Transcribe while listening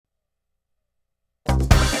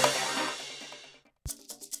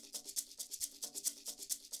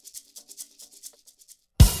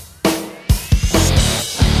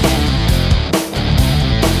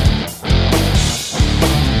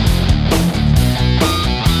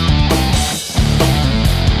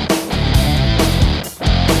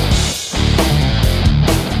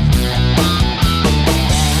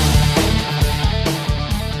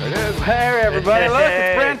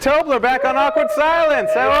Tobler back on Awkward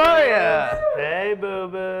Silence. How are ya? Hey,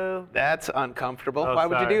 boo-boo. That's uncomfortable. Oh, Why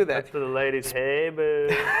would you sorry. do that? That's for the ladies. Hey, boo.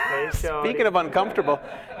 Hey, Shawty. Speaking of uncomfortable,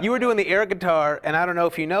 you were doing the air guitar, and I don't know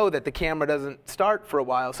if you know that the camera doesn't start for a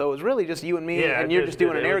while, so it was really just you and me, and you're just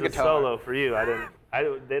doing an air guitar. Solo for you.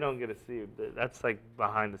 They don't get to see. That's like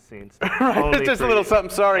behind the scenes. Right, it's just a little something.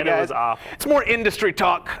 Sorry, and guys. It was awful. It's more industry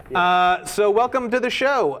talk. Yeah. So welcome to the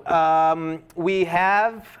show. We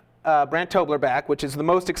have Brandt Tobler back, which is the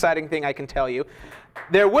most exciting thing I can tell you.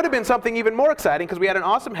 There would have been something even more exciting because we had an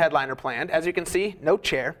awesome headliner planned. As you can see, no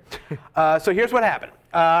chair. So here's what happened.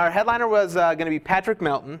 Our headliner was going to be Patrick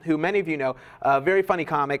Melton, who many of you know, a very funny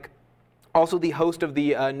comic. Also the host of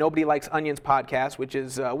the Nobody Likes Onions podcast, which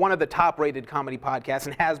is one of the top-rated comedy podcasts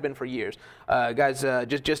and has been for years. Guy's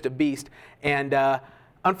just a beast. And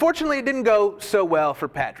unfortunately, it didn't go so well for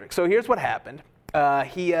Patrick. So here's what happened.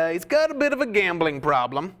 He's got a bit of a gambling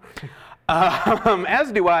problem.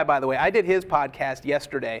 As do I, by the way. I did his podcast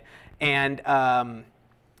yesterday, and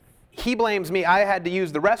he blames me. I had to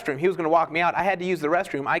use the restroom. He was going to walk me out. I had to use the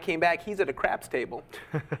restroom. I came back. He's at a craps table.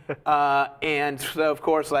 And so, of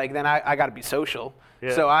course, then I got to be social.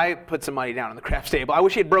 Yeah. So I put some money down on the craps table. I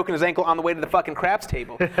wish he had broken his ankle on the way to the fucking craps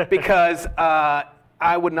table because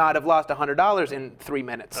I would not have lost $100 in 3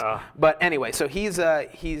 minutes. But anyway, so he's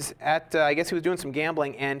at, I guess he was doing some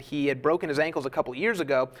gambling, and he had broken his ankles a couple of years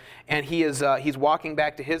ago, and he's walking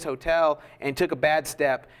back to his hotel and took a bad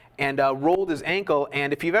step and rolled his ankle.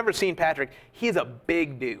 And if you've ever seen Patrick, he's a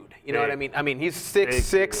big dude. You know what I mean? I mean, he's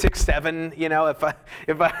 6'6", 6'7". You know,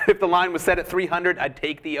 if the line was set at 300, I'd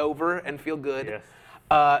take the over and feel good. Yes.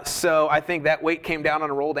 So I think that weight came down on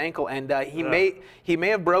a rolled ankle, and he may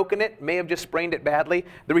have broken it, may have just sprained it badly.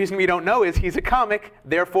 The reason we don't know is he's a comic,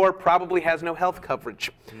 therefore probably has no health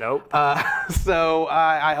coverage. Nope. So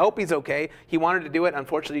I hope he's okay. He wanted to do it,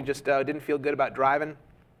 unfortunately just didn't feel good about driving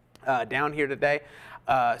down here today.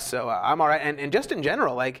 So I'm all right, and just in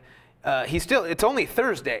general, it's only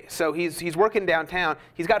Thursday, so he's working downtown.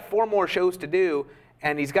 He's got 4 more shows to do.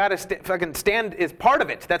 And he's got to fucking stand is part of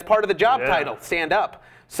it. That's part of the job title, stand up.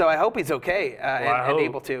 So I hope he's okay and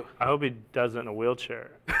able to. I hope he does it in a wheelchair.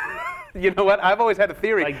 You know what? I've always had a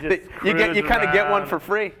theory that you kind of get one for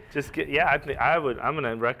free. I'm going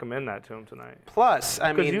to recommend that to him tonight. Plus, I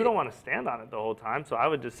mean, because you don't want to stand on it the whole time. So I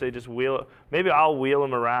would just say wheel. Maybe I'll wheel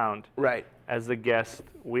him around. Right. As the guest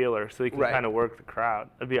wheeler, so he can kind of work the crowd.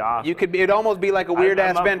 That'd be awesome. It'd almost be like a weird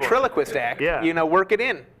ass ventriloquist act. Yeah. You know, work it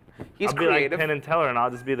in. He's creative. I'll be like Penn and Teller, and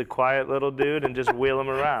I'll just be the quiet little dude and just wheel him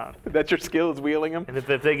around. That's your skill, is wheeling him? And if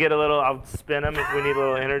they get a little, I'll spin them if we need a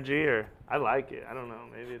little energy, or I like it. I don't know,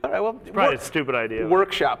 maybe all right, well, it's probably a stupid idea.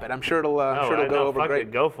 Workshop it. I'm sure it'll go over great.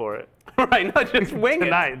 It, go for it. Right, not just wing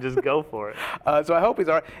Tonight, just go for it. So I hope he's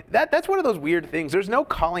all right. That's one of those weird things. There's no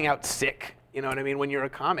calling out sick. You know what I mean? When you're a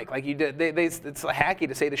comic, like it's hacky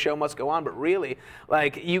to say the show must go on, but really,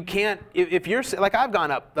 you can't. If you're I've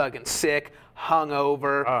gone up fucking sick,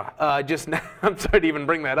 hungover. I'm sorry to even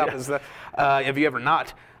bring that up. Have you ever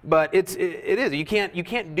not? But it is. You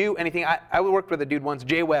can't do anything. I worked with a dude once,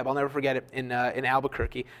 Jay Webb. I'll never forget it. In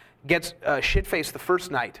Albuquerque, gets shit faced the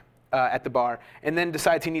first night at the bar, and then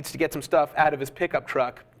decides he needs to get some stuff out of his pickup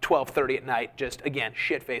truck. 12:30 at night, just again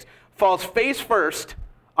shit faced, falls face first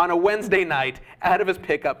on a Wednesday night out of his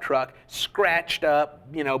pickup truck, scratched up,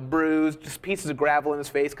 bruised, just pieces of gravel in his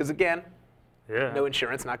face, because again, no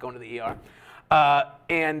insurance, not going to the ER.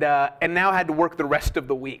 And now had to work the rest of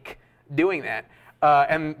the week doing that.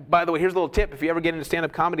 And by the way, here's a little tip. If you ever get into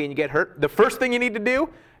stand-up comedy and you get hurt, the first thing you need to do,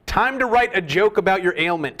 time to write a joke about your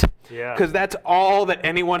ailment. Yeah. Because that's all that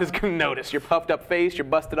anyone is going to notice. Your puffed up face, your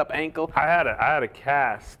busted up ankle. I had a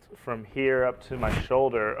cast from here up to my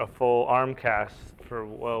shoulder, a full arm cast for,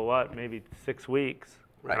 maybe 6 weeks.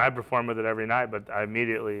 Right. And I performed with it every night, but I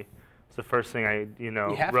immediately, it's the first thing I,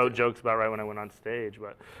 wrote jokes about right when I went on stage.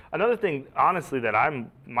 But another thing, honestly, that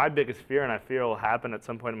my biggest fear, and I fear will happen at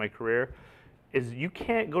some point in my career, is you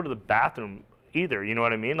can't go to the bathroom either. You know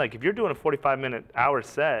what I mean? Like if you're doing a 45-hour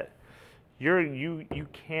set, you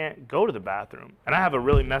can't go to the bathroom. And I have a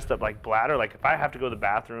really messed up bladder. Like if I have to go to the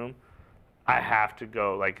bathroom, I have to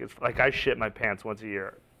go. It's like I shit my pants once a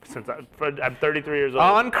year. Since I'm 33 years old.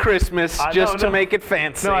 On Christmas, to make it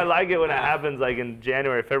fancy. No, I like it when it happens in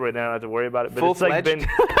January, February, then I don't have to worry about it. But full-fledged? It's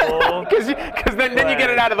been full. Because then you get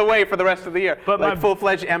it out of the way for the rest of the year. But my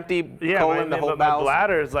full-fledged empty colon, the whole bowels. My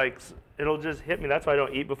bladder is it'll just hit me. That's why I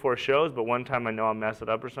don't eat before shows, but one time I know I'll mess it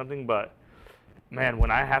up or something. But man,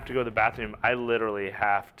 when I have to go to the bathroom, I literally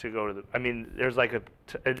have to go to there's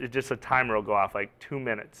just a timer will go off 2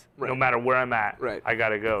 minutes. Right. No matter where I'm at, I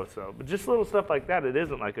gotta go. So, but just little stuff like that, it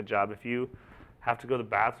isn't like a job. If you have to go to the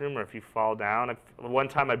bathroom or if you fall down. One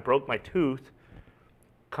time I broke my tooth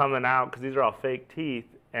coming out because these are all fake teeth.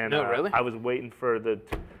 And No, really? I was waiting for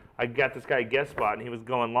I got this guy a guest spot and he was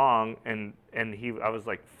going long and I was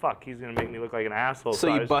like, fuck, he's going to make me look like an asshole.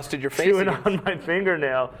 So you busted your face chewing against on my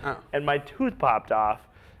fingernail and my tooth popped off.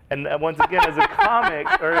 And once again, as a comic,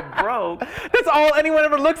 or it broke. That's all anyone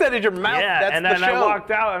ever looks at is your mouth. Yeah, That's and the then show. I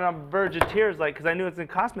walked out and I'm on the verge of tears, like, because I knew it's going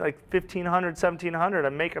to cost me like $1,500, $1,700.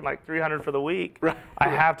 I'm making like $300 for the week. Right. I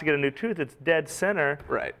have to get a new tooth. It's dead center.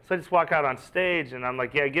 Right. So I just walk out on stage and I'm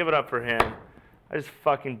like, yeah, give it up for him. I just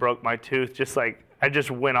fucking broke my tooth. Just like, I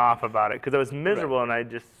just went off about it because I was miserable and I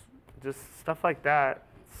just stuff like that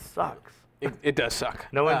sucks. It does suck.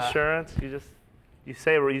 No insurance. You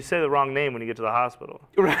say the wrong name when you get to the hospital.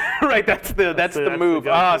 Right, that's the move.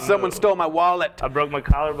 Someone stole my wallet. I broke my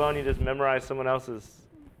collarbone. You just memorize someone else's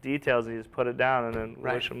details and you just put it down and then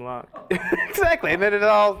wish them luck. Exactly, and then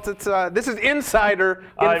this is insider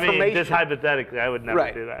information. I mean, just hypothetically, I would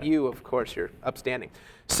never do that. You, of course, you're upstanding.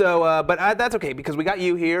 So, but that's okay because we got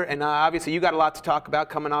you here, and obviously you got a lot to talk about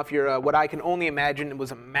coming off your what I can only imagine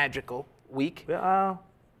was a magical week.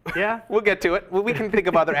 Yeah. We'll get to it. We can think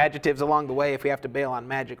of other adjectives along the way if we have to bail on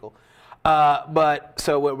magical. But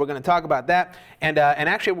so we're going to talk about that, and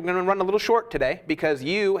actually we're going to run a little short today because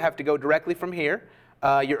you have to go directly from here.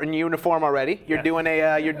 You're in uniform already. You're doing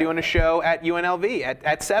a show at UNLV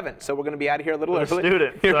at 7. So we're going to be out of here a little early.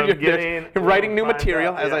 Student. So you're writing new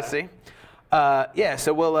material, as I see.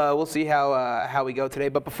 So we'll see how we go today.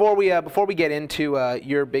 But before we get into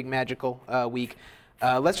your big magical week.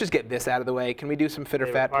 Let's just get this out of the way. Can we do some fit or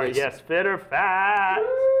fat, please? Yes, fit or fat.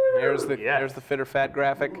 There's the fit or fat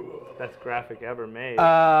graphic. Best graphic ever made.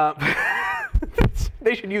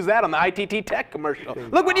 They should use that on the ITT Tech commercial.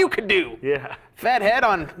 Look what you could do. Yeah. Fat head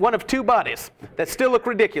on one of two bodies that still look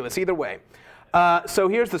ridiculous either way. So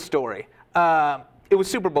here's the story. It was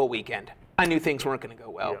Super Bowl weekend. I knew things weren't going to go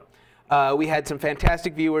well. Yeah. We had some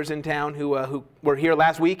fantastic viewers in town who were here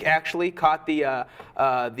last week. Actually, caught the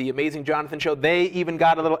Amazing Jonathan show. They even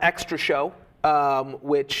got a little extra show,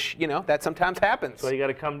 which that sometimes happens. So you got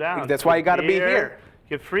to come down. That's why you got to be here.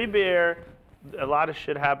 Get free beer. A lot of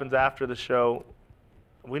shit happens after the show.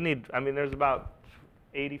 There's about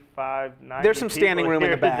 85, 90 There's some standing room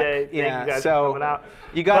in the back. Today. Thank you guys for coming out.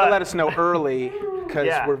 You got to let us know early because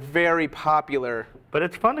we're very popular. But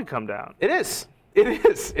it's fun to come down. It is. It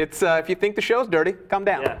is. It's if you think the show's dirty, come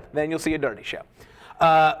down. Yeah. Then you'll see a dirty show.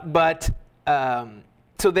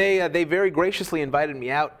 So they very graciously invited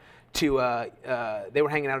me out to. They were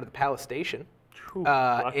hanging out at the Palace Station.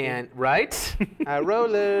 Lucky.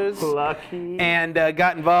 Rollers. Lucky. And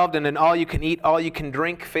got involved in an all-you-can-eat,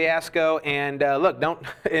 all-you-can-drink fiasco. And look, don't,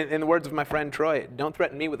 in the words of my friend Troy, don't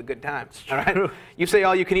threaten me with a good time. All right? You say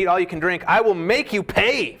all-you-can-eat, all-you-can-drink, I will make you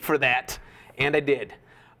pay for that. And I did.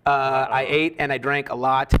 I ate and I drank a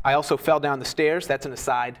lot. I also fell down the stairs. That's an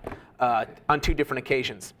aside. On 2 different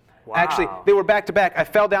occasions. Wow. Actually, they were back to back. I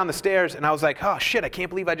fell down the stairs and I was like, oh shit, I can't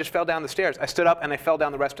believe I just fell down the stairs. I stood up and I fell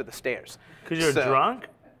down the rest of the stairs. Because you're drunk?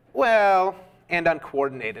 Well, and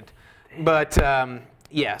uncoordinated. But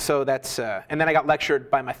so that's, and then I got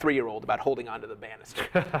lectured by my 3-year-old about holding onto the banister.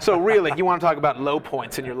 So really, you want to talk about low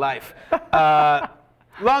points in your life.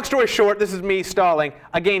 Long story short, this is me stalling.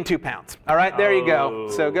 I gained 2 pounds. All right, there you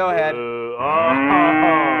go. So go ahead.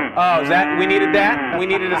 Is that, we needed that? We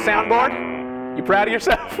needed a soundboard? You proud of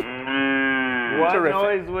yourself? What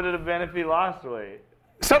noise would it have been if he lost weight?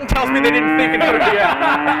 Something tells me they didn't think it would be out.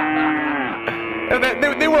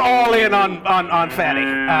 They were all in on fatty.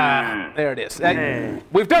 There it is.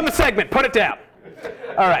 We've done the segment. Put it down.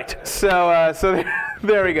 All right. So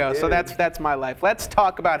there we go. So that's my life. Let's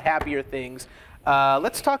talk about happier things.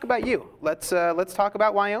 Let's talk about you. Let's talk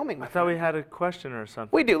about Wyoming. I thought we had a question or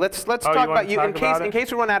something. We do. Let's talk about you in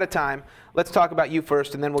case we run out of time. Let's talk about you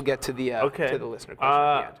first, and then we'll get to the listener question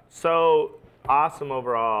at the end. So awesome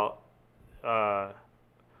overall.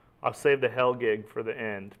 I'll save the hell gig for the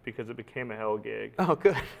end because it became a hell gig. Oh,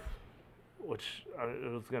 good. Which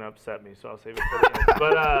it was gonna upset me, so I'll save it for the end.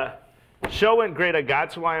 But show went great. I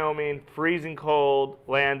got to Wyoming, freezing cold,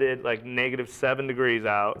 landed like -7 degrees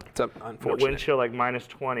out. It's unfortunate. The wind chill like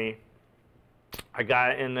 -20. I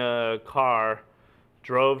got in the car,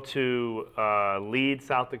 drove to Lead,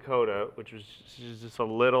 South Dakota, which was just a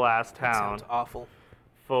little ass town. That sounds awful.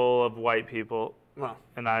 Full of white people. Well,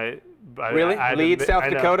 and I really? Lead, South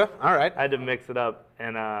Dakota? All right. I had to mix it up.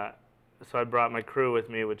 And so I brought my crew with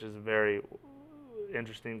me, which is a very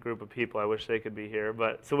interesting group of people. I wish they could be here.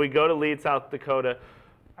 But so we go to Lead, South Dakota.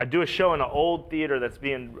 I do a show in an old theater that's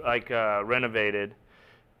being renovated.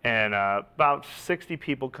 And about 60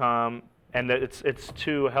 people come. And it's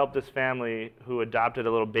to help this family who adopted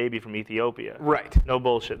a little baby from Ethiopia. Right. No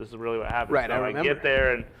bullshit. This is really what happened. Right, so I remember. get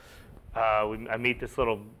there and I meet this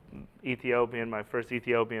little Ethiopian, my first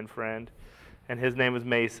Ethiopian friend, and his name was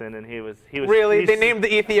Mason, and he was Really? They named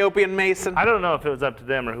the Ethiopian Mason? I don't know if it was up to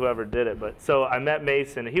them or whoever did it, but so I met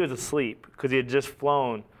Mason. He was asleep because he had just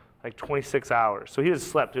flown like 26 hours, so he was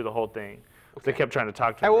slept through the whole thing. They kept trying to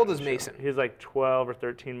talk to him. How old is Mason? He was like 12 or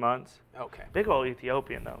 13 months. Okay. Big old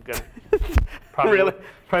Ethiopian, though. Probably, Really?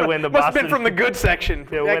 Probably win the Must Boston. have been from the good section.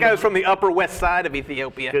 Yeah, That guy was from the upper west side of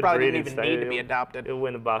Ethiopia. Good Probably breeding didn't even need to style. be adopted. He'll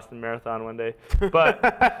win the Boston Marathon one day.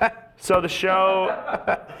 But so the show,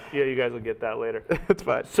 yeah, you guys will get that later. That's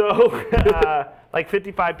fine. So like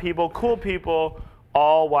 55 people, cool people,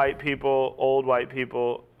 all white people, old white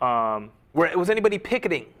people. Was anybody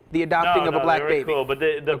picketing the adopting of a black they were baby? Cool, but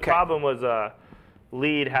the Okay. problem was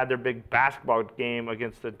Lead had their big basketball game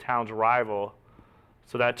against the town's rival.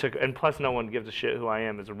 So that took, and plus no one gives a shit who I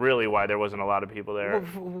am is really why there wasn't a lot of people there.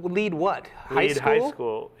 Lead what? Lead high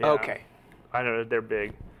school. Yeah. Okay. I know, they're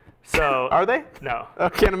big. So Are they? No. I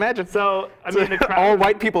can't imagine. So, I mean, the crowd. all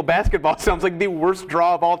white people basketball sounds like the worst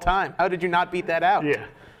draw of all time. How did you not beat that out? Yeah,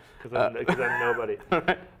 because I'm nobody.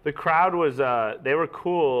 The crowd was, they were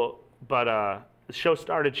cool, but the show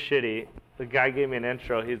started shitty. The guy gave me an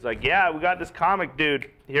intro. He's like, yeah, we got this comic dude.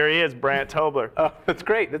 Here he is, Brandt Tobler. Oh, that's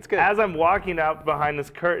great. That's good. As I'm walking out behind this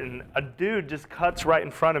curtain, a dude just cuts right in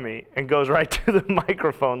front of me and goes right to the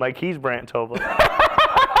microphone like he's Brandt Tobler.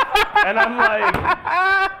 And I'm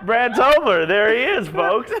like, Brandt Tobler, there he is,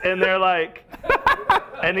 folks. And they're like,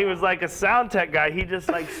 and he was like a sound tech guy. He just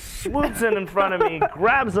like swoops in front of me,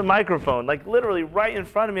 grabs the microphone, like literally right in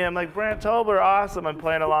front of me. I'm like, Brandt Tobler, awesome. I'm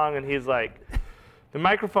playing along, and he's like, the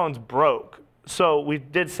microphone's broke. So we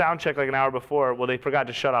did sound check like an hour before. Well, they forgot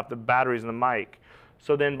to shut off the batteries in the mic.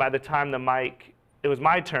 So then by the time it was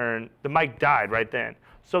my turn, the mic died right then.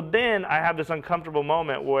 So then I have this uncomfortable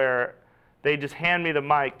moment where they just hand me the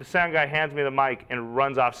mic. The sound guy hands me the mic and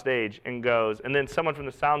runs off stage and goes. And then someone from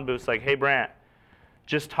the sound booth's like, hey, Brandt,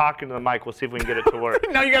 just talking to the mic. We'll see if we can get it to work.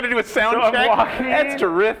 Now you got to do a sound So I'm check? walking That's in.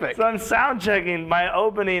 terrific. So I'm sound checking. My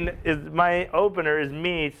opener is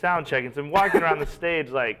me sound checking. So I'm walking around the stage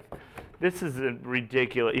like, this is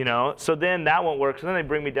ridiculous, you know? So then that won't work. So then they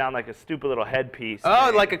bring me down like a stupid little headpiece. Oh,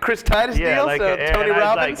 thing. like a Chris Titus Yeah, deal? like So Tony and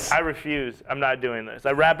Robbins? I refuse. I'm not doing this.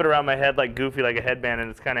 I wrap it around my head like Goofy, like a headband,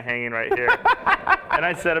 and it's kind of hanging right here. And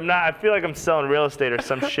I said, I feel like I'm selling real estate or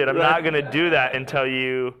some shit. I'm not going to do that until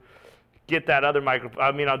you get that other microphone.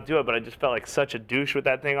 I mean, I'll do it, but I just felt like such a douche with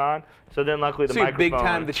that thing on. So then luckily the So you microphone. big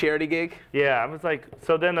time the charity gig? Yeah, I was like,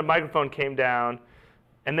 so then the microphone came down,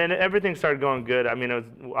 and then everything started going good. I mean, it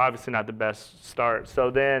was obviously not the best start.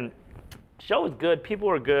 So then show was good. People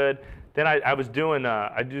were good. Then I was doing,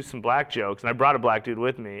 I do some black jokes, and I brought a black dude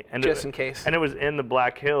with me. And Just in case. And it was in the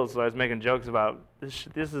Black Hills, so I was making jokes about, this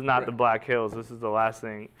is not the Black Hills. This is the last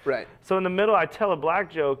thing. Right. So in the middle, I tell a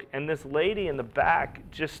black joke, and this lady in the back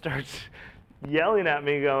just starts yelling at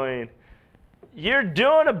me going, you're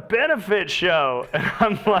doing a benefit show. And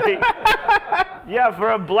I'm like, yeah,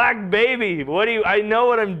 for a black baby. I know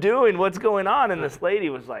what I'm doing. What's going on? And this lady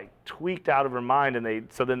was like tweaked out of her mind, and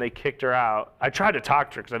so then they kicked her out. I tried to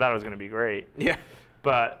talk to her because I thought it was going to be great. Yeah.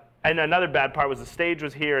 And another bad part was the stage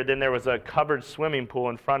was here, then there was a covered swimming pool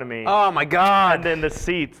in front of me. Oh, my God. And then the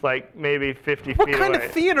seats like maybe 50 What feet kind away.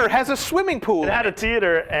 of theater has a swimming pool? It had a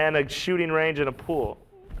theater and a shooting range and a pool.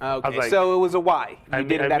 Okay, like- so it was a Y. You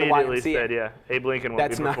did it at a immediately YMCA. said, yeah, Abe Lincoln won't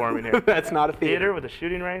That's be not, performing here. that's not a theater. Theater with a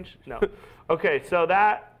shooting range? No. Okay, so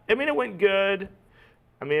it went good.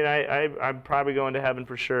 I mean, I'm probably going to heaven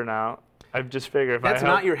for sure now. I've just figured if That's I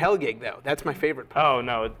not your hell gig, though. That's my favorite part. Oh,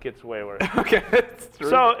 no, it gets way worse. Okay.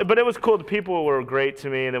 So, but it was cool. The people were great to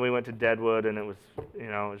me, and then we went to Deadwood, and it was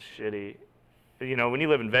shitty. You know, when you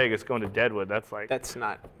live in Vegas, going to Deadwood, that's like... That's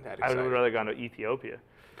not that I exciting. would rather gone to Ethiopia.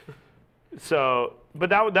 So, but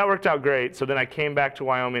that worked out great. So then I came back to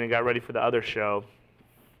Wyoming and got ready for the other show.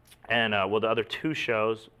 And, the other two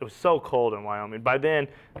shows, it was so cold in Wyoming. By then,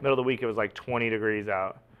 middle of the week, it was like 20 degrees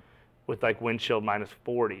out with like wind chill minus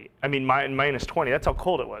 40. I mean, minus 20. That's how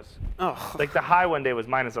cold it was. Oh. Like the high one day was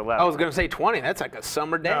minus 11. I was going to say 20. That's like a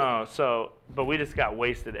summer day. No, but we just got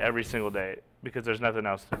wasted every single day because there's nothing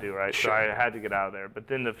else to do, right? Sure. So I had to get out of there. But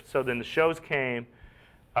then the shows came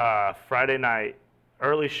Friday night.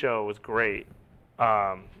 Early show was great.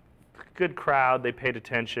 Good crowd. They paid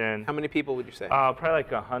attention. How many people would you say? Probably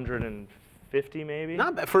like 150 maybe.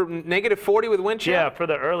 Not bad. For negative 40 with wind chill? Yeah, for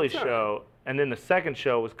the early Sure. show. And then the second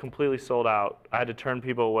show was completely sold out. I had to turn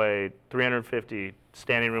people away. 350,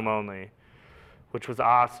 standing room only. which was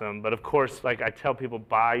awesome. But of course, like I tell people,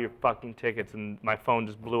 buy your fucking tickets, and my phone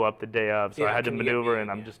just blew up the day of, so I had to maneuver,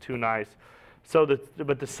 and I'm just too nice. So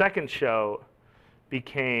but the second show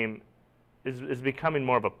is becoming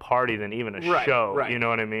more of a party than even a show. Right. You know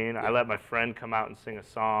what I mean? Yeah. I let my friend come out and sing a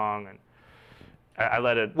song, and I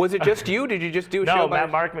let it. Was it just you? Did you just do a show? No,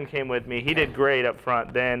 Matt Markman came with me. He did great up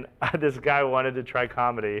front. Then this guy wanted to try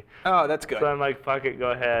comedy. Oh, that's good. So I'm like, fuck it,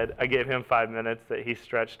 go ahead. I gave him 5 minutes that he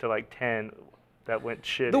stretched to like 10. That went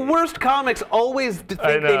shitty. The worst comics always think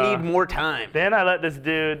they need more time. Then I let this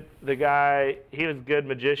dude, the guy, he was a good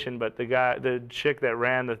magician, but the chick that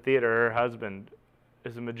ran the theater, her husband,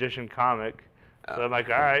 is a magician comic. So I'm like,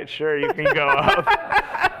 all right, sure, you can go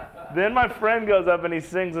up. Then my friend goes up and he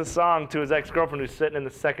sings a song to his ex-girlfriend who's sitting in the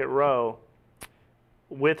second row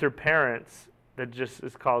with her parents that just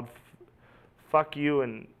is called Fuck You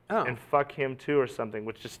and Fuck Him Too or something,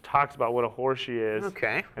 which just talks about what a whore she is.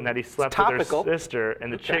 Okay. And that he slept with her sister,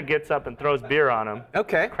 and the chick gets up and throws beer on him.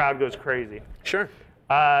 Okay. Crowd goes crazy. Sure.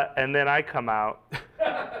 And then I come out,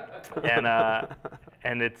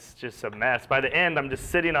 and it's just a mess. By the end, I'm just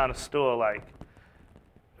sitting on a stool, like,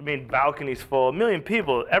 I mean, balconies full, 1 million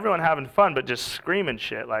people, everyone having fun, but just screaming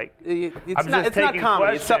shit. Like, it's not comedy,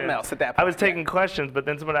 questions. It's something else at that point. I was taking questions, but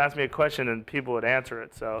then someone asked me a question and people would answer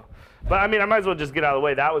it. So, but I mean, I might as well just get out of the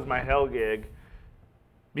way. That was my hell gig,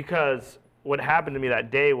 because what happened to me that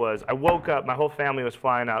day was I woke up, my whole family was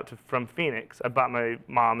flying out from Phoenix. I bought my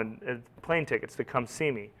mom and plane tickets to come see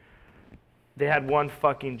me. They had one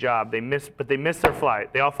fucking job. They missed their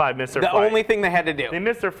flight. They all 5 missed their flight. The only thing they had to do. They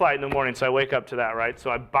missed their flight in the morning, so I wake up to that, right?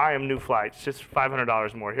 So I buy them new flights, just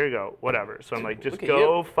 $500 more. Here you go, whatever. So I'm like, just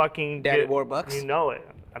go fucking Daddy Warbucks. You know it.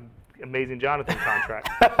 Amazing Jonathan contract.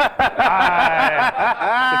 It's a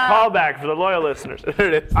callback for the loyal listeners.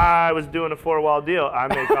 There it is. I was doing a 4-wall deal. I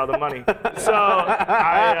make all the money. So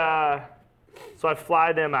I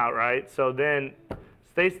fly them out, right? So then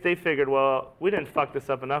they figured, well, we didn't fuck this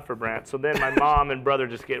up enough for Brandt. So then my mom and brother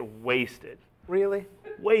just get wasted. Really?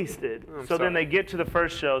 Wasted. I'm so sorry. Then they get to the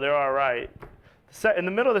first show. They're all right. In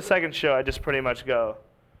the middle of the second show, I just pretty much go,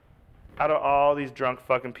 out of all these drunk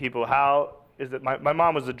fucking people, how is it? My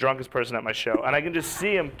mom was the drunkest person at my show. And I can just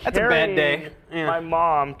see him carrying my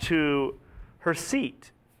mom to her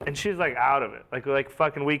seat. And she's like out of it, like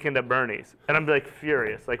fucking Weekend at Bernie's. And I'm like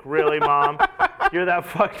furious, like, really, Mom? You're that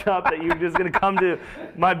fucked up that you're just gonna come to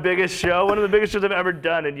my biggest show, one of the biggest shows I've ever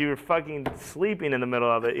done, and you're fucking sleeping in the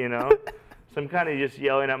middle of it, you know? So I'm kind of just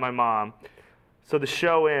yelling at my mom. So the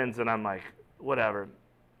show ends, and I'm like, whatever.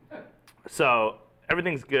 So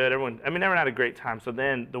everything's good. Everyone had a great time. So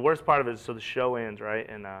then the worst part of it is, so the show ends, right?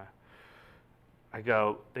 And they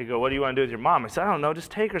go, what do you want to do with your mom? I said, I don't know,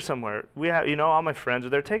 just take her somewhere. We have, all my friends are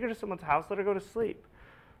there. Take her to someone's house, let her go to sleep.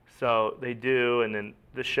 So they do, and then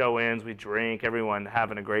the show ends, we drink, everyone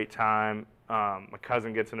having a great time. My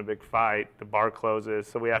cousin gets in a big fight, the bar closes,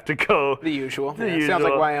 so we have to go. The usual. Sounds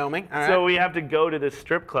like Wyoming. All right. So we have to go to this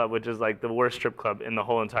strip club, which is like the worst strip club in the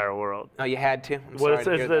whole entire world. Oh, you had to?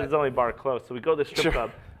 It's only bar closed. So we go to the strip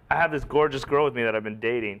club. I have this gorgeous girl with me that I've been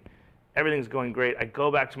dating. Everything's going great. I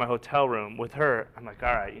go back to my hotel room with her. I'm like,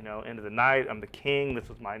 all right, end of the night. I'm the king. This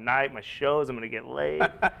was my night, my shows. I'm going to get laid.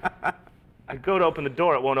 I go to open the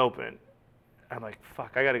door. It won't open. I'm like,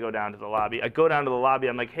 fuck, I got to go down to the lobby. I go down to the lobby.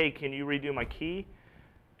 I'm like, hey, can you redo my key?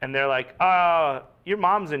 And they're like, your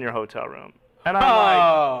mom's in your hotel room. And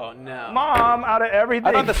I'm like, no. Mom, out of everything.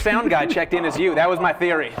 I thought the sound guy checked in as you. That was my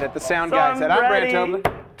theory, that the sound guy said, I'm Brandt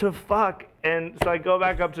Tobler. To fuck. And so I go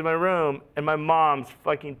back up to my room, and my mom's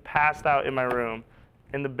fucking passed out in my room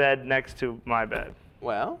in the bed next to my bed.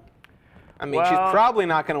 Well, she's probably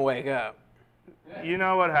not going to wake up. You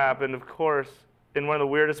know what happened, of course, in one of the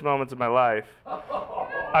weirdest moments of my life.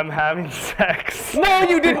 I'm having sex. No,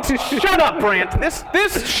 you didn't. Shut up, Brandt.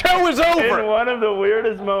 This show is over. In one of the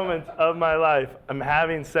weirdest moments of my life, I'm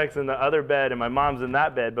having sex in the other bed, and my mom's in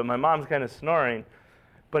that bed, but my mom's kind of snoring.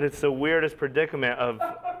 But it's the weirdest predicament of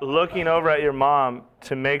looking over at your mom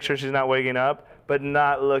to make sure she's not waking up, but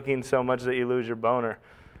not looking so much that you lose your boner.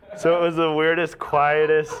 So it was the weirdest,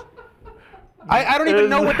 quietest. I don't even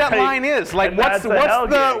know what that line is. Like, what's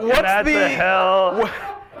the hell?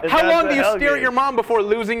 How long do you stare at your mom before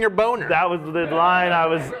losing your boner? That was the line.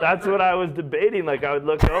 That's what I was debating. Like, I would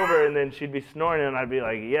look over, and then she'd be snoring, and I'd be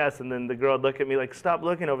like, yes. And then the girl would look at me like, stop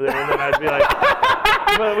looking over there. And then I'd be like,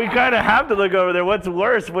 but we kind of have to look over there. What's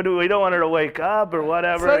worse? We don't want her to wake up or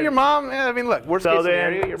whatever. So your mom, look, worst case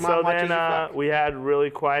scenario, your mom watches you fuck. We had really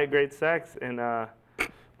quiet, great sex, and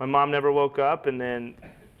my mom never woke up, and then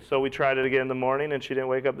So we tried it again in the morning, and she didn't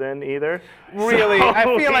wake up then either. Really? So I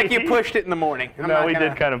feel like you pushed it in the morning. we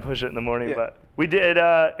did kind of push it in the morning, but we did.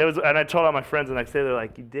 It was, and I told all my friends the next day. They're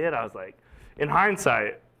like, "You did?" I was like, in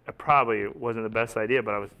hindsight, it probably wasn't the best idea,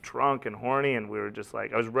 but I was drunk and horny, and we were just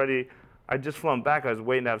like, I was ready. I just flown back. I was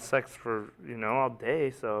waiting to have sex for all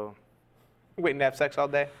day. So waiting to have sex all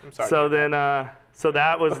day. I'm sorry. So then, so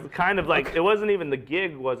that was kind of like, it wasn't even, the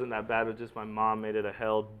gig wasn't that bad. It was just my mom made it a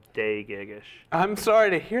hell day gig-ish. I'm sorry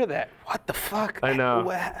to hear that. What the fuck? I know.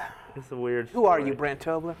 It's a weird story. Who are you, Brandt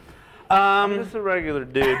Tobler? I'm just a regular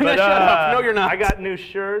dude. But, Shut up. No, you're not. I got new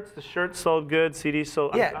shirts. The shirts sold good. CDs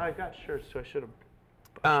sold. Yeah. I got shirts too. I should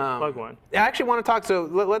have plugged one. I actually want to talk, so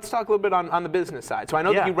let's talk a little bit on the business side. So I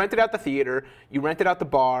know that you rented out the theater, you rented out the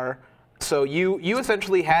bar, so you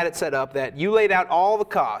essentially had it set up that you laid out all the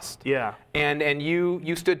cost. Yeah. And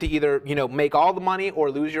you stood to either make all the money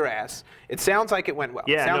or lose your ass. It sounds like it went well.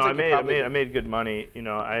 Yeah, sounds no, like I made good money.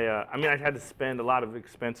 I had to spend a lot of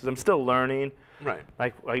expenses. I'm still learning. Right.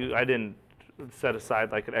 Like I didn't set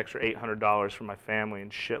aside like an extra $800 for my family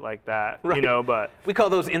and shit like that. Right. But we call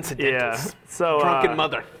those incidentals. Yeah. So drunken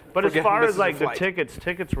mother. But as far as like the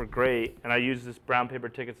tickets were great, and I used this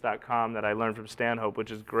brownpapertickets.com that I learned from Stanhope, which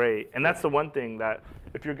is great. And that's the one thing that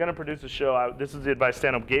if you're gonna produce a show, this is the advice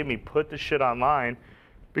Stanhope gave me: put the shit online,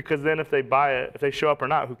 because then if they buy it, if they show up or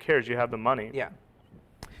not, who cares? You have the money. Yeah.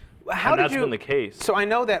 And that's been the case. So I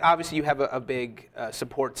know that obviously you have a big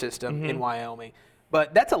support system in Wyoming,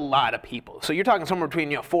 but that's a lot of people. So you're talking somewhere between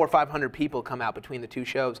 400 or 500 people come out between the two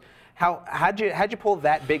shows. How'd you pull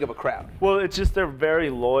that big of a crowd? Well, it's just they're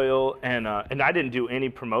very loyal, and I didn't do any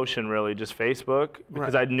promotion really, just Facebook,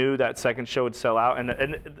 because I knew that second show would sell out,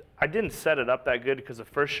 and I didn't set it up that good because the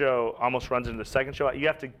first show almost runs into the second show. You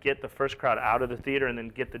have to get the first crowd out of the theater and then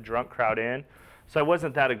get the drunk crowd in. So I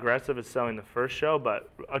wasn't that aggressive at selling the first show, but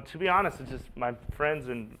to be honest, it's just my friends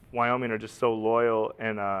in Wyoming are just so loyal,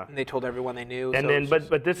 and they told everyone they knew. And so then,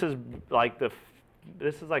 but this is like the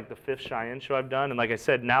fifth Cheyenne show I've done, and like I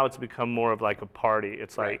said, now it's become more of like a party.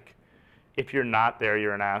 It's like, if you're not there,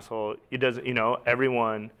 you're an asshole. It doesn't,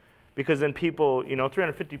 everyone, because then people,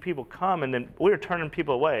 350 people come, and then we're turning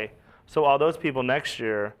people away. So all those people next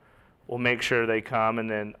year will make sure they come, and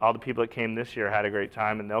then all the people that came this year had a great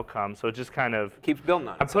time, and they'll come. So it just kind of keeps building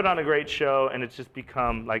on it. I put on a great show, and it's just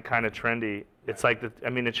become like kind of trendy. It's like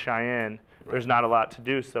it's Cheyenne. There's not a lot to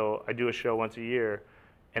do, so I do a show once a year.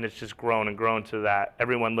 And it's just grown and grown to that.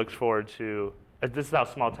 Everyone looks forward to, this is how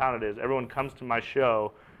small town it is. Everyone comes to my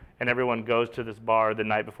show, and everyone goes to this bar the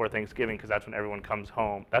night before Thanksgiving, because that's when everyone comes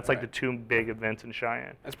home. That's like the two big events in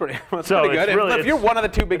Cheyenne. That's pretty good. Really, if you're one of the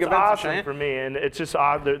two big events awesome in Cheyenne. For me, and it's just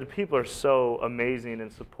odd. The people are so amazing and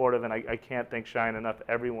supportive, and I can't thank Cheyenne enough.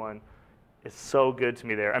 Everyone is so good to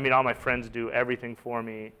me there. I mean, all my friends do everything for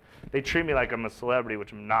me. They treat me like I'm a celebrity,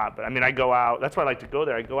 which I'm not. But I mean, I go out. That's why I like to go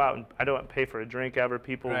there. I go out and I don't pay for a drink ever.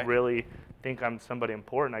 People really think I'm somebody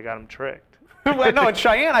important. I got them tricked. Well, no, in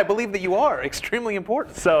Cheyenne, I believe that you are extremely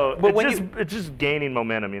important. So it's just gaining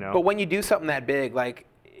momentum, But when you do something that big, like,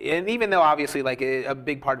 and even though obviously like a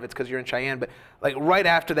big part of it's because you're in Cheyenne, but like right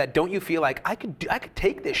after that, don't you feel like I could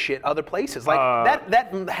take this shit other places? Like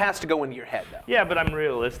that has to go into your head though. Yeah, but I'm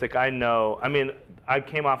realistic. I know. I mean, I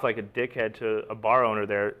came off like a dickhead to a bar owner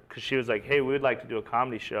there because she was like, "Hey, we would like to do a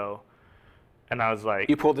comedy show," and I was like,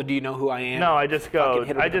 "You pulled the do you know who I am?" No, I just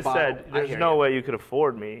said, "There's no way you could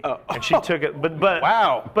afford me," and she took it. But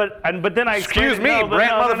wow. But then I excuse me,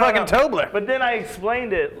 Brandt motherfucking Tobler. But then I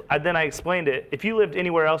explained it. If you lived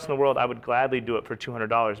anywhere else in the world, I would gladly do it for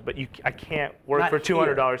 $200. But I can't work for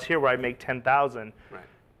 $200 here where I make $10,000. Right.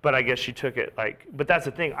 But I guess she took it like. But that's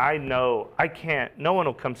the thing. I know I can't. No one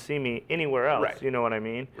will come see me anywhere else. Right. You know what I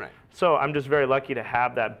mean? Right. So I'm just very lucky to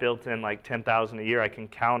have that built-in like $10,000 a year I can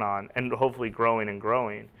count on, and hopefully growing and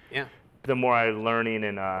growing. Yeah. The more I'm learning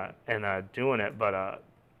and doing it, but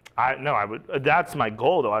I would. That's my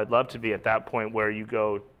goal though. I'd love to be at that point where you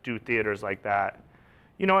go do theaters like that.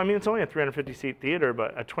 I mean, it's only a 350-seat theater,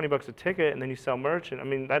 but at $20 a ticket, and then you sell merch, and I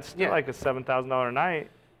mean that's still like a $7,000 a night.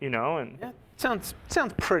 And yeah. Sounds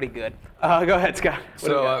pretty good. Go ahead, Scott.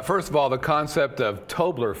 So first of all, the concept of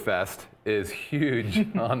Toblerfest is huge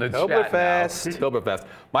on the chat now. Toblerfest.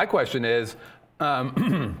 My question is,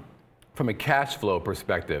 from a cash flow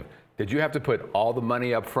perspective, did you have to put all the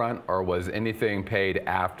money up front, or was anything paid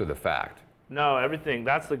after the fact? No, everything.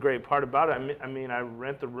 That's the great part about it. I mean, I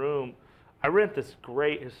rent the room. I rent this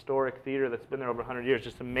great historic theater that's been there over 100 years,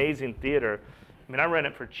 just amazing theater. I mean, I rent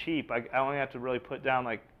it for cheap. I only have to really put down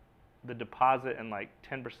like the deposit and like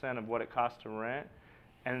 10% of what it costs to rent,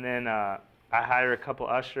 and then I hire a couple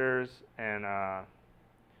ushers, and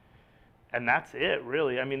And that's it,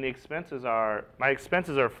 really. I mean, my expenses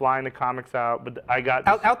are flying the comics out, but I got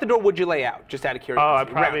out the door. Would you lay out? Just out of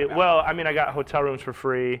curiosity. I got hotel rooms for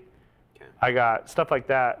free. Okay. I got stuff like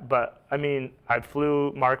that. But I mean, I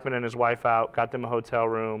flew Markman and his wife out, got them a hotel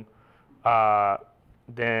room.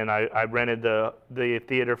 Then I rented the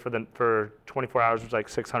theater for 24 hours, which was like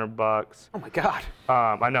 $600. Oh my God!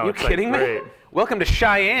 I know. You're kidding me? Welcome to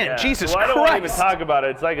Cheyenne. Yeah. Jesus Christ! I don't want to even talk about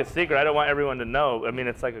it. It's like a secret. I don't want everyone to know. I mean,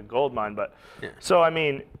 it's like a gold mine. But so I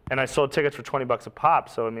mean, and I sold tickets for $20 a pop.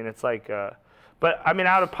 So I mean, it's like, but I mean,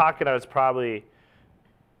 out of pocket, I was probably,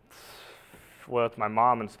 with my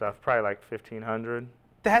mom and stuff, probably like $1,500.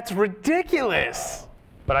 That's ridiculous.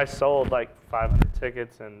 But I sold like 500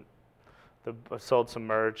 tickets and. Sold some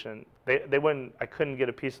merch, and they wouldn't. I couldn't get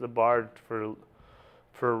a piece of the bar for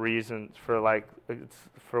reasons, for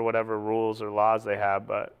whatever rules or laws they have.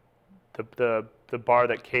 But the bar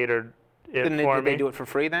that catered it did they do it for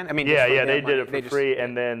free then? I mean, they did it for free,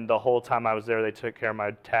 and then the whole time I was there, they took care of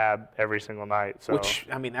my tab every single night. So which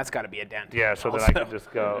I mean, that's got to be a dent. Yeah, so then I could just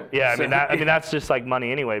go. Yeah, I mean that's just like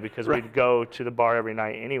money anyway, because we'd go to the bar every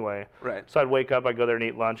night anyway. Right. So I'd wake up, I'd go there and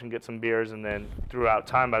eat lunch and get some beers, and then throughout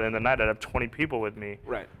time, by the end of the night, I'd have 20 people with me.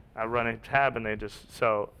 Right. I'd run a tab, and I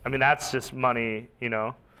mean that's just money, you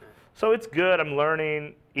know. So it's good. I'm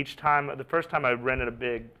learning each time. The first time I rented a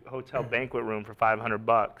big hotel banquet room for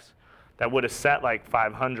 $500. That would have set like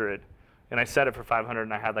 500, and I set it for 500,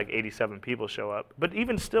 and I had like 87 people show up. But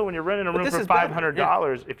even still, when you're renting a room for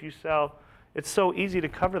 $500, if you sell, it's so easy to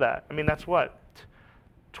cover that. I mean, that's what,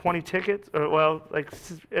 20 tickets, or well, like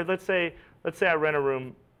let's say I rent a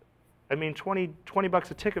room. I mean,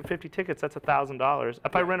 $20 a ticket, 50 tickets, that's $1,000.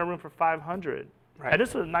 If I rent a room for 500, and this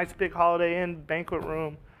is a nice big Holiday Inn banquet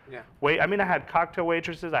room. Yeah. I mean, I had cocktail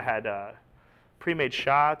waitresses, I had pre-made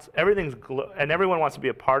shots. Everything's and everyone wants to be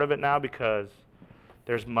a part of it now because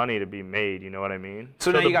there's money to be made. You know what I mean? So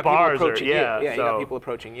now you got people approaching you. Yeah, you so, got people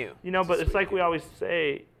approaching you. You know, but it's like we always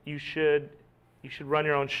say, you should run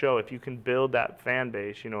your own show if you can build that fan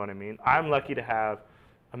base. You know what I mean? I'm lucky to have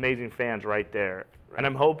amazing fans right there, and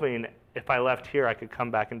I'm hoping if I left here, I could come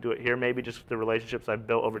back and do it here. Maybe just the relationships I've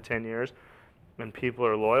built over 10 years, and people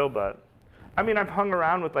are loyal. But I mean, I've hung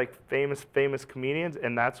around with like famous comedians,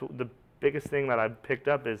 and that's the biggest thing that I've picked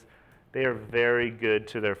up is they are very good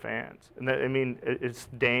to their fans. And I mean, it's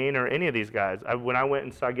Dane or any of these guys. When I went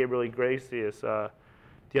and saw Gabriel Iglesias the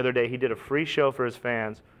other day, he did a free show for his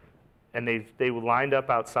fans, and they lined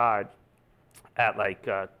up outside at like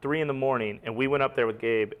 3 in the morning, and we went up there with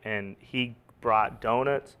Gabe, and he brought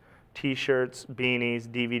donuts, T-shirts, beanies,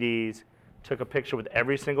 DVDs, took a picture with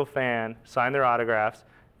every single fan, signed their autographs.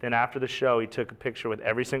 Then after the show, he took a picture with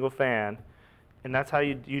every single fan. And that's how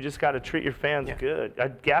you just got to treat your fans good.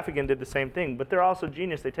 Gaffigan did the same thing, but they're also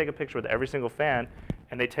genius. They take a picture with every single fan,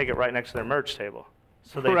 and they take it right next to their merch table.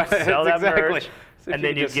 So they sell that merch, and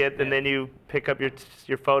then then you pick up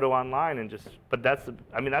your photo online and just. But that's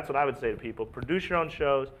what I would say to people: produce your own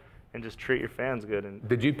shows and just treat your fans good. And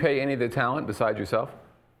did you pay any of the talent besides yourself?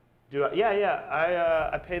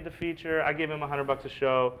 I paid the feature. I gave him $100 a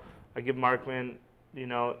show. I give Markman. You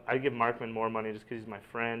know, I give Markman more money just because he's my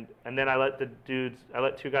friend, and then I let 2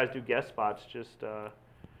 guys do guest spots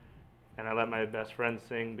and I let my best friend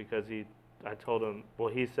sing because I told him, well,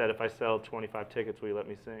 he said if I sell 25 tickets, will you let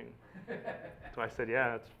me sing? So I said,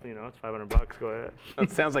 yeah, it's $500, go ahead. It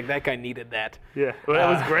sounds like that guy needed that. Yeah, well,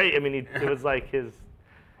 it was great. I mean, it was like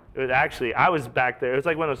I was back there. It was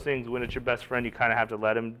like one of those things when it's your best friend, you kind of have to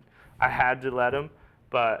let him. I had to let him.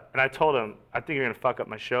 And I told him, I think you're going to fuck up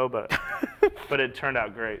my show, but it turned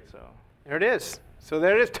out great. So there it is. So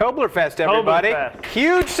there it is, Toblerfest, everybody. Toblerfest.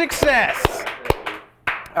 Huge success.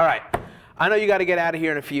 All right. I know you got to get out of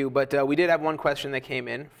here in a few, but we did have one question that came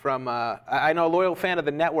in from, I know a loyal fan of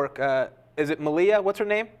the network. Is it Malia? What's her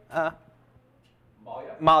name?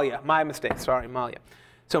 Malia. My mistake. Sorry, Malia.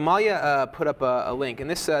 So Malia put up a link, and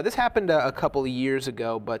this happened a couple of years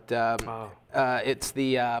ago, but it's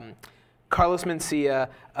the Carlos Mencia,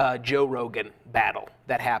 Joe Rogan battle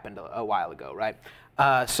that happened a while ago, right?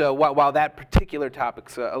 So while that particular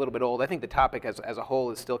topic's a little bit old, I think the topic as a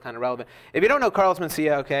whole is still kind of relevant. If you don't know Carlos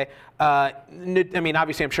Mencia, okay, I mean,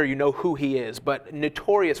 obviously I'm sure you know who he is, but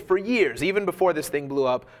notorious for years, even before this thing blew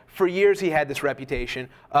up, for years he had this reputation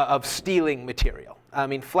of stealing material. I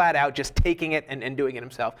mean, flat out just taking it and doing it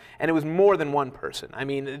himself. And it was more than one person. I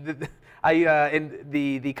mean, in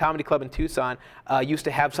the comedy club in Tucson used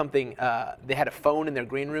to have something, they had a phone in their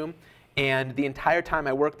green room, and the entire time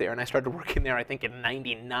I worked there, and I started working there I think in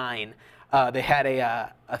 '99, they had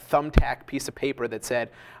a thumbtack piece of paper that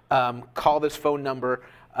said, call this phone number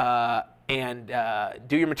and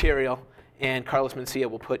do your material, and Carlos Mencia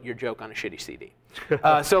will put your joke on a shitty CD.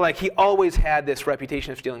 So like he always had this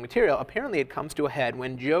reputation of stealing material. Apparently it comes to a head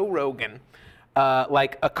when Joe Rogan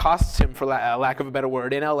like accosts him, for lack of a better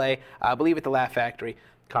word, in LA, I believe at the Laugh Factory.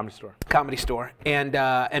 Comedy store,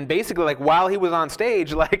 and basically like while he was on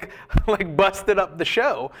stage, like busted up the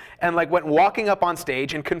show and like went walking up on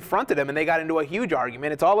stage and confronted him, and they got into a huge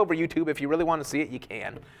argument. It's all over YouTube. If you really want to see it, you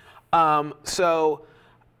can. So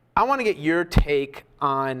I want to get your take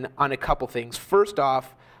on a couple things. First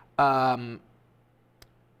off,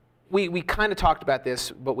 we kind of talked about this,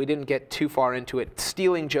 but we didn't get too far into it.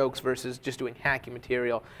 Stealing jokes versus just doing hacky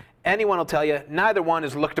material. Anyone will tell you neither one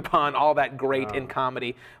is looked upon all that great in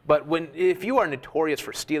comedy. But if you are notorious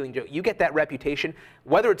for stealing jokes, you get that reputation,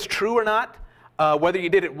 whether it's true or not, whether you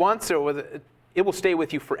did it once or whether it will stay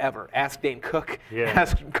with you forever. Ask Dane Cook,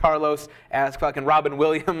 ask Carlos, ask fucking Robin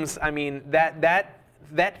Williams. I mean, that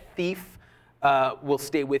thief will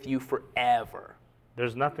stay with you forever.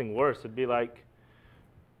 There's nothing worse. It'd be like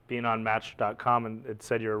being on Match.com and it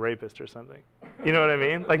said you're a rapist or something. You know what I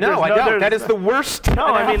mean? Like, no, I don't. That is the worst. No,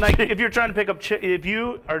 I mean, like, if you're trying to pick up,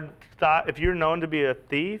 if you're known to be a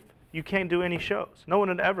thief, you can't do any shows. No one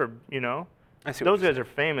would ever, you know. I see. Those guys are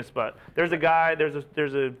famous, but there's a guy. There's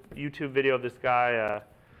a YouTube video of this guy.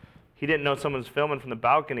 He didn't know someone was filming from the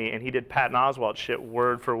balcony, and he did Patton Oswalt shit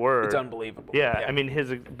word for word. It's unbelievable. Yeah, I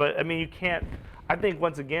mean but I mean, you can't. I think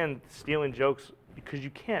once again, stealing jokes because you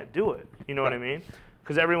can't do it. You know what I mean?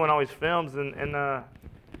 Because everyone always films, and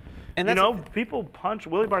you know, people punch.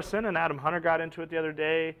 Willie Barcena and Adam Hunter got into it the other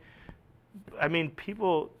day. I mean,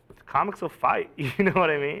 comics will fight. You know what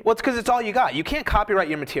I mean? Well, it's because it's all you got. You can't copyright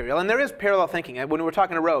your material, and there is parallel thinking. When we were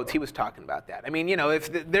talking to Rhodes, he was talking about that. I mean, you know, if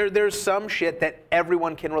there's some shit that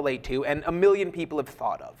everyone can relate to, and a million people have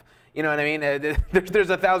thought of. You know what I mean? There's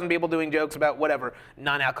 1,000 people doing jokes about whatever,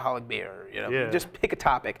 non-alcoholic beer. You know, just pick a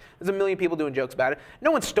topic. There's a million people doing jokes about it. No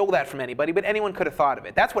one stole that from anybody, but anyone could have thought of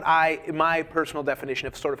it. That's what my personal definition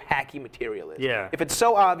of sort of hacky material is. Yeah. If it's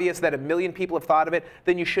so obvious that a million people have thought of it,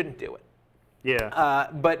 then you shouldn't do it. Yeah.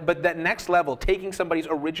 But that next level, taking somebody's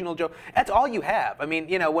original joke, that's all you have. I mean,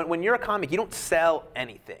 you know, when you're a comic, you don't sell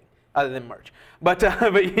anything other than merch. But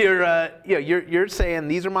you're saying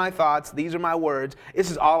these are my thoughts, these are my words. This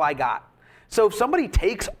is all I got. So if somebody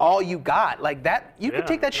takes all you got, like that, you can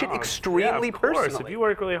take that shit extremely personally. Of course, if you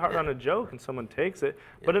work really hard on a joke and someone takes it.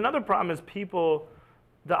 But another problem is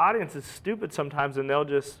the audience is stupid sometimes, and they'll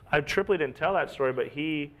just. Tripoli didn't tell that story, but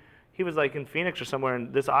he was like in Phoenix or somewhere,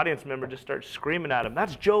 and this audience member just starts screaming at him,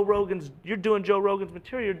 "That's Joe Rogan's. You're doing Joe Rogan's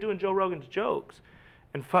material. You're doing Joe Rogan's jokes,"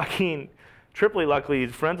 and fucking. Tripoli, luckily,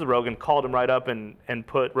 he's friends with Rogan, called him right up and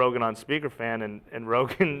put Rogan on speakerphone, and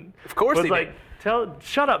Rogan of course was like,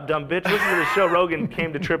 shut up, dumb bitch, listen to the show. Rogan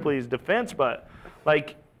came to Tripoli's defense, but,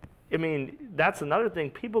 like, I mean, that's another thing.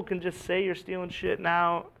 People can just say you're stealing shit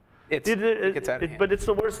now. It gets out of hand. But it's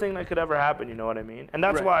the worst thing that could ever happen, you know what I mean? And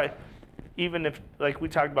that's why, even if, like we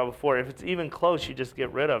talked about before, if it's even close, you just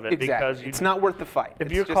get rid of it. Exactly. Because it's not worth the fight.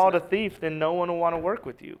 If you're called a thief, then no one will want to work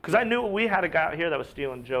with you. Because I knew we had a guy out here that was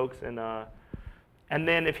stealing jokes, and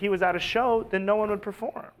then if he was at a show, then no one would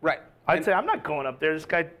perform. Right. I'd say, I'm not going up there. This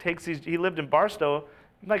guy he lived in Barstow.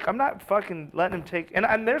 Like, I'm not fucking letting him take,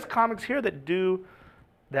 and there's comics here that do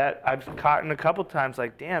that I've caught in a couple times,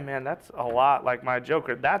 like, damn, man, that's a lot like my joke.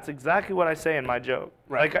 Or that's exactly what I say in my joke.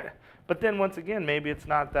 Right. Like, but then once again, maybe it's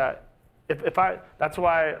not that, that's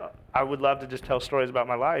why I would love to just tell stories about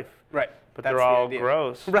my life. Right. But they're all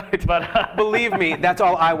gross. Right. But believe me, that's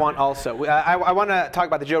all I want also. I want to talk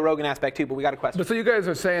about the Joe Rogan aspect too, but we got a question. But so you guys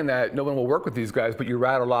are saying that no one will work with these guys, but you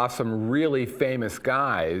rattled off some really famous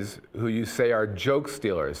guys who you say are joke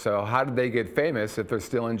stealers. So how did they get famous if they're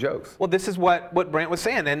stealing jokes? Well, this is what Brandt was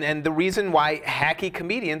saying, and the reason why hacky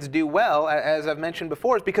comedians do well, as I've mentioned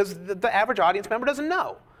before, is because the average audience member doesn't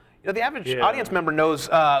know. You know, the average audience member knows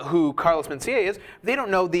who Carlos Mencia is. They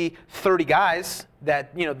don't know the 30 guys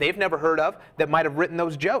that they've never heard of that might have written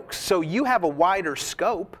those jokes. So you have a wider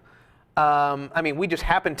scope. I mean, we just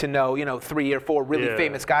happen to know 3 or 4 really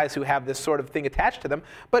famous guys who have this sort of thing attached to them.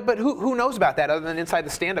 But who knows about that other than inside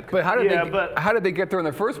the stand-up community? But how did they get there in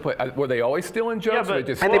the first place? Were they always stealing jokes?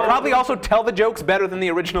 And they probably also tell the jokes better than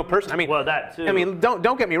the original person. I mean, that too. I mean,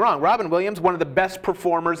 don't get me wrong. Robin Williams, one of the best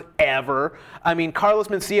performers ever. I mean, Carlos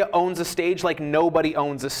Mencia owns a stage like nobody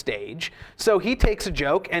owns a stage. So he takes a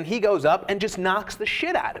joke and he goes up and just knocks the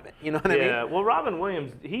shit out of it. You know what I mean? Yeah. Well, Robin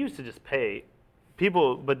Williams, he used to just pay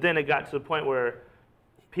people, but then it got to the point where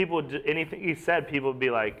anything he said, people would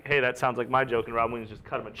be like, "Hey, that sounds like my joke," and Robin Williams just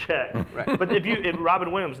cut him a check. Right. But if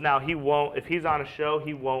Robin Williams now, he won't. If he's on a show,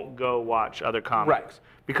 he won't go watch other comics. Right.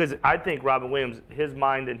 Because I think Robin Williams, his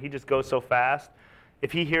mind, and he just goes so fast.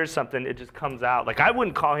 if he hears something, it just comes out. Like, I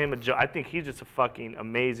wouldn't call him a joke. I think he's just a fucking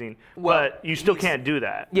amazing. But you still can't do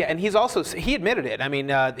that. Yeah, and he admitted it. I mean,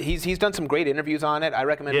 he's done some great interviews on it. I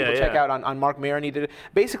recommend people check out on Mark Maron. He did it.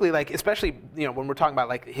 Basically, like, especially, when we're talking about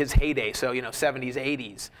like his heyday, so 70s,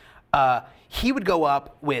 80s. He would go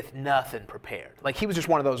up with nothing prepared. Like, he was just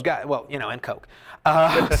one of those guys. Well, and coke.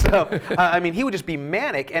 I mean, he would just be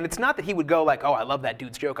manic. And it's not that he would go like, "Oh, I love that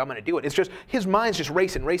dude's joke, I'm gonna do it." It's just his mind's just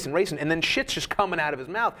racing, and then shit's just coming out of his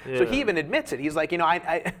mouth. Yeah. So he even admits it. He's like,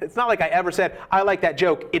 it's not like I ever said I like that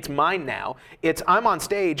joke. It's mine now. It's I'm on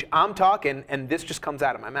stage, I'm talking, and this just comes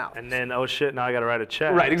out of my mouth. And then, oh shit, now I gotta write a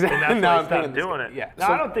check. Right, exactly. And that's now why I stopped doing it. Yeah.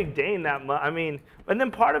 Now, I don't think Dane that much. I mean, and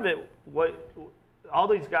then part of it, all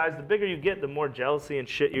these guys, the bigger you get, the more jealousy and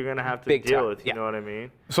shit you're gonna have to deal with. You know what I mean?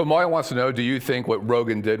 So Mario wants to know: do you think what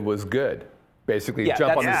Rogan did was good? Basically,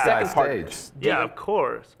 jump on this guy's stage. Yeah, of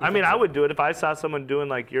course. I mean, I would do it if I saw someone doing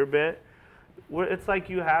like your bit. It's like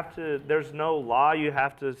you have to. There's no law. You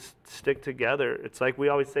have to stick together. It's like we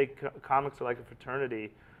always say, comics are like a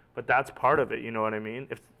fraternity, but that's part of it. You know what I mean?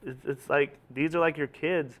 It's like these are like your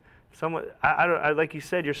kids. Someone, I like you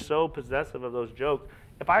said, you're so possessive of those jokes.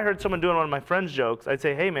 If I heard someone doing one of my friend's jokes, I'd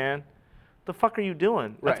say, "Hey, man, what the fuck are you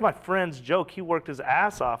doing? That's my friend's joke. He worked his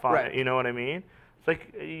ass off on it." You know what I mean? It's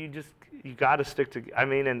like you got to stick to. I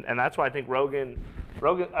mean, and that's why I think Rogan,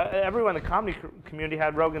 everyone in the comedy community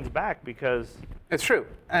had Rogan's back because it's true.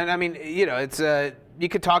 And I mean, it's you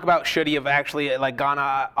could talk about should he have actually like gone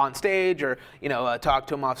on stage or talked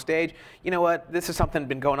to him off stage. You know what? This is something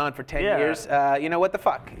been going on for 10 years. What the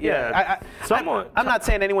fuck? I'm not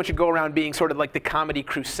saying anyone should go around being sort of like the comedy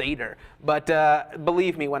crusader, but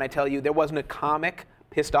believe me when I tell you, there wasn't a comic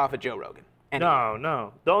pissed off at Joe Rogan.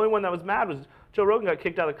 No. The only one that was mad was Joe Rogan got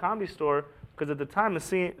kicked out of the Comedy Store because at the time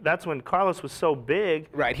that's when Carlos was so big.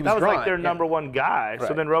 Right, he was that was drawing, like their number one guy. Right.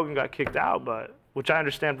 So then Rogan got kicked out, which I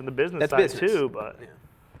understand from the business side too. But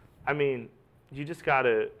I mean, you just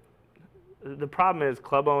gotta. The problem is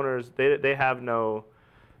club owners they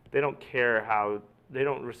don't care how they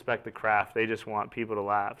don't respect the craft. They just want people to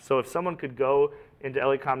laugh. So if someone could go into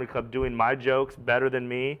LA Comedy Club doing my jokes better than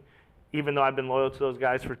me, even though I've been loyal to those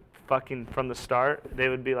guys for fucking from the start, they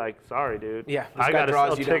would be like, "Sorry, dude. Yeah, I gotta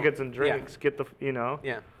sell tickets and drinks. Get the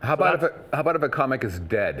Yeah. How about if a comic is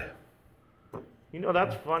dead?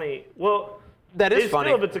 That's funny. Well, that is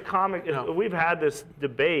funny. Still, if it's a comic, we've had this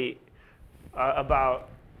debate about.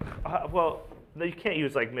 Well, you can't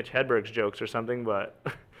use like Mitch Hedberg's jokes or something, but.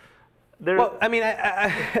 Well, I mean,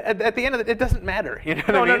 at the end of it doesn't matter. You know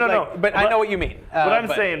what I mean? No. But I know what you mean. What I'm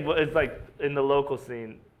saying is like in the local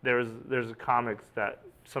scene, there's comics that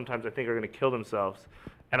sometimes I think are going to kill themselves.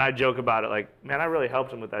 And I joke about it like, man, I really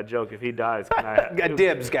helped him with that joke. If he dies, can I got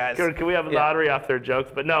dibs, guys. Can we have a lottery off their jokes?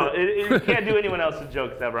 But no, you can't do anyone else's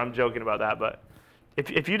jokes ever. I'm joking about that. But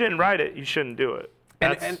if you didn't write it, you shouldn't do it.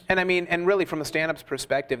 And I mean, and really from the stand-up's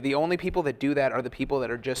perspective, the only people that do that are the people that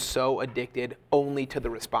are just so addicted only to the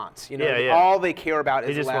response. All they care about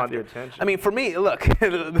is just laughter. want the attention. I mean, for me, look,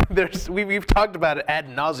 we've talked about it ad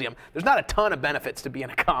nauseum. There's not a ton of benefits to being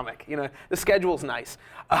a comic. The schedule's nice,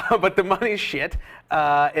 but the money's shit.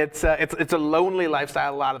 It's a lonely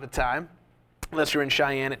lifestyle a lot of the time. Unless you're in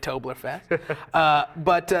Cheyenne at Toblerfest.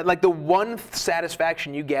 But like the one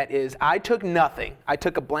satisfaction you get is I took nothing. I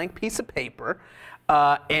took a blank piece of paper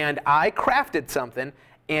and I crafted something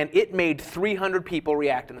and it made 300 people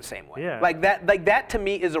react in the same way. Yeah. Like that to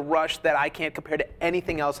me is a rush that I can't compare to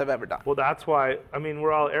anything else I've ever done. Well, that's why, I mean,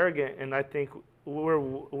 we're all arrogant and I think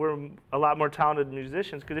we're a lot more talented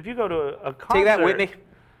musicians because if you go to a concert. Take that, Whitney.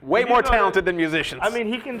 Way more talented than musicians. I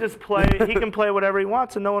mean, he can just play. He can play whatever he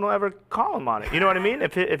wants, and no one will ever call him on it. You know what I mean?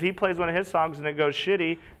 If he plays one of his songs and it goes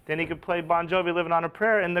shitty, then he could play Bon Jovi "Living on a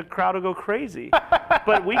Prayer," and the crowd will go crazy.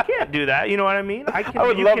 But we can't do that. You know what I mean? I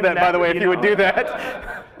would love that, by the way, if you would do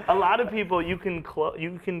that. A lot of people you can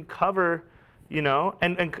cover,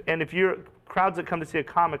 and if you're crowds that come to see a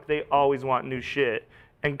comic, they always want new shit.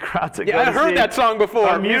 And crowds that go I to heard see that song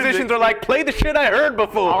before. Musicians are like, play the shit I heard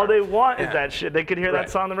before. All they want is that shit. They could hear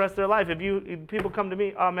that song the rest of their life. If people come to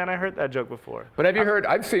me, oh man, I heard that joke before. But have you heard?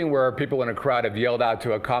 I've seen where people in a crowd have yelled out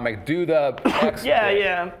to a comic, "Do the X."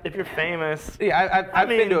 Yeah. If you're famous. Yeah, I've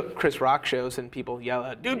been to Chris Rock shows and people yell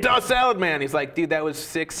out, "Dude, Toss Salad Man." He's like, "Dude, that was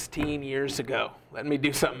 16 years ago. Let me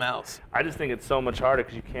do something else." I just think it's so much harder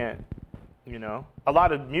because you can't. A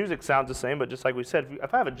lot of music sounds the same, but just like we said,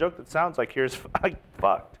 if I have a joke that sounds like yours, I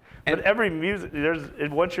fucked. But every music,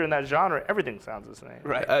 once you're in that genre, everything sounds the same.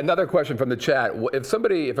 Right. Another question from the chat: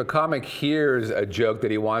 if a comic hears a joke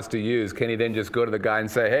that he wants to use, can he then just go to the guy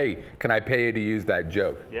and say, "Hey, can I pay you to use that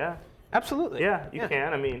joke?" Yeah. Absolutely. Yeah, you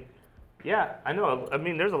can. I mean, Yeah, I know. I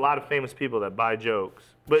mean, there's a lot of famous people that buy jokes,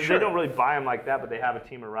 but Sure. they don't really buy them like that. But they have a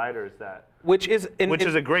team of writers that, Which is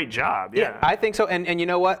a great job. Yeah, I think so. And you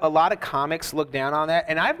know what? A lot of comics look down on that,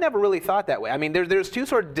 and I've never really thought that way. I mean, there's two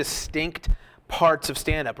sort of distinct parts of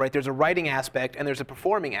stand-up, right? There's a writing aspect and there's a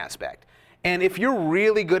performing aspect. And if you're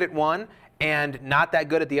really good at one and not that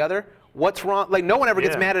good at the other, what's wrong? Like, no one ever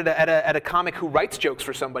gets mad at a comic who writes jokes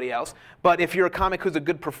for somebody else. But if you're a comic who's a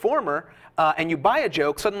good performer and you buy a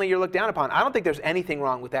joke, suddenly you're looked down upon. I don't think there's anything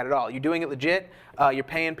wrong with that at all. You're doing it legit. You're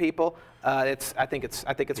paying people. I think it's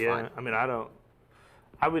fine. I mean,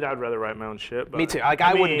 I'd rather write my own shit. But, Me too. Like,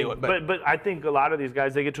 I wouldn't do it. But I think a lot of these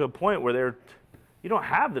guys, they get to a point where you don't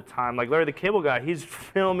have the time. Like Larry the Cable Guy, he's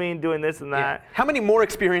filming, doing this and that. How many more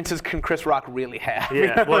experiences can Chris Rock really have?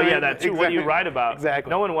 Yeah, well, yeah, that too. Exactly. What do you write about?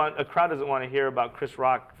 Exactly. A crowd doesn't want to hear about Chris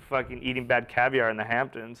Rock fucking eating bad caviar in the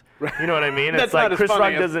Hamptons. Right. You know what I mean? That's it's like not as Chris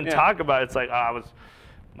funny Rock doesn't talk about it. It's like,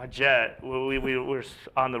 my jet, we were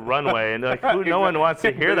on the runway, and like, no one wants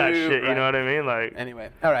to hear that shit. You know what I mean? Like. Anyway,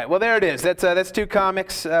 all right. Well, there it is. That's two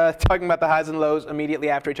comics talking about the highs and lows immediately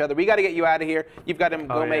after each other. We got to get you out of here. You've got to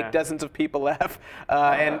go make dozens of people laugh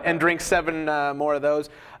and drink 7 more of those.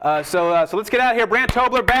 So let's get out of here. Brandt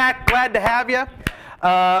Tobler back. Glad to have you.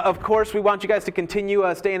 Of course, we want you guys to continue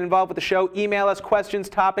staying involved with the show. Email us questions,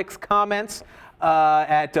 topics, comments.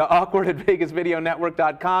 At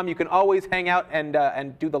awkward@vegasvideonetwork.com. You can always hang out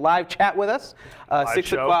and do the live chat with us.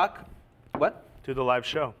 6 o'clock. What? Do the live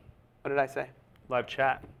show. What did I say? Live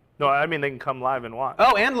chat. No, I mean they can come live and watch.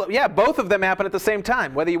 Oh, and yeah, both of them happen at the same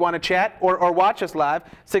time. Whether you want to chat or watch us live,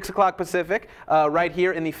 6 o'clock Pacific, right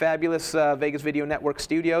here in the fabulous Vegas Video Network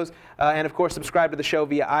studios. And of course, subscribe to the show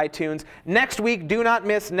via iTunes. Next week, do not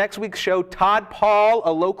miss next week's show. Todd Paul,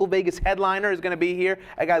 a local Vegas headliner, is going to be here.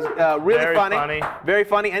 That guy's really funny. Very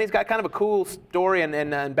funny, and he's got kind of a cool story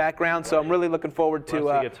and background. So I'm really looking forward to.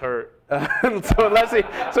 Unless he gets hurt. So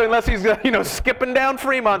unless he's skipping down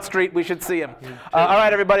Fremont Street, we should see him. All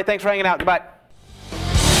right, everybody. Thanks for hanging out. Goodbye.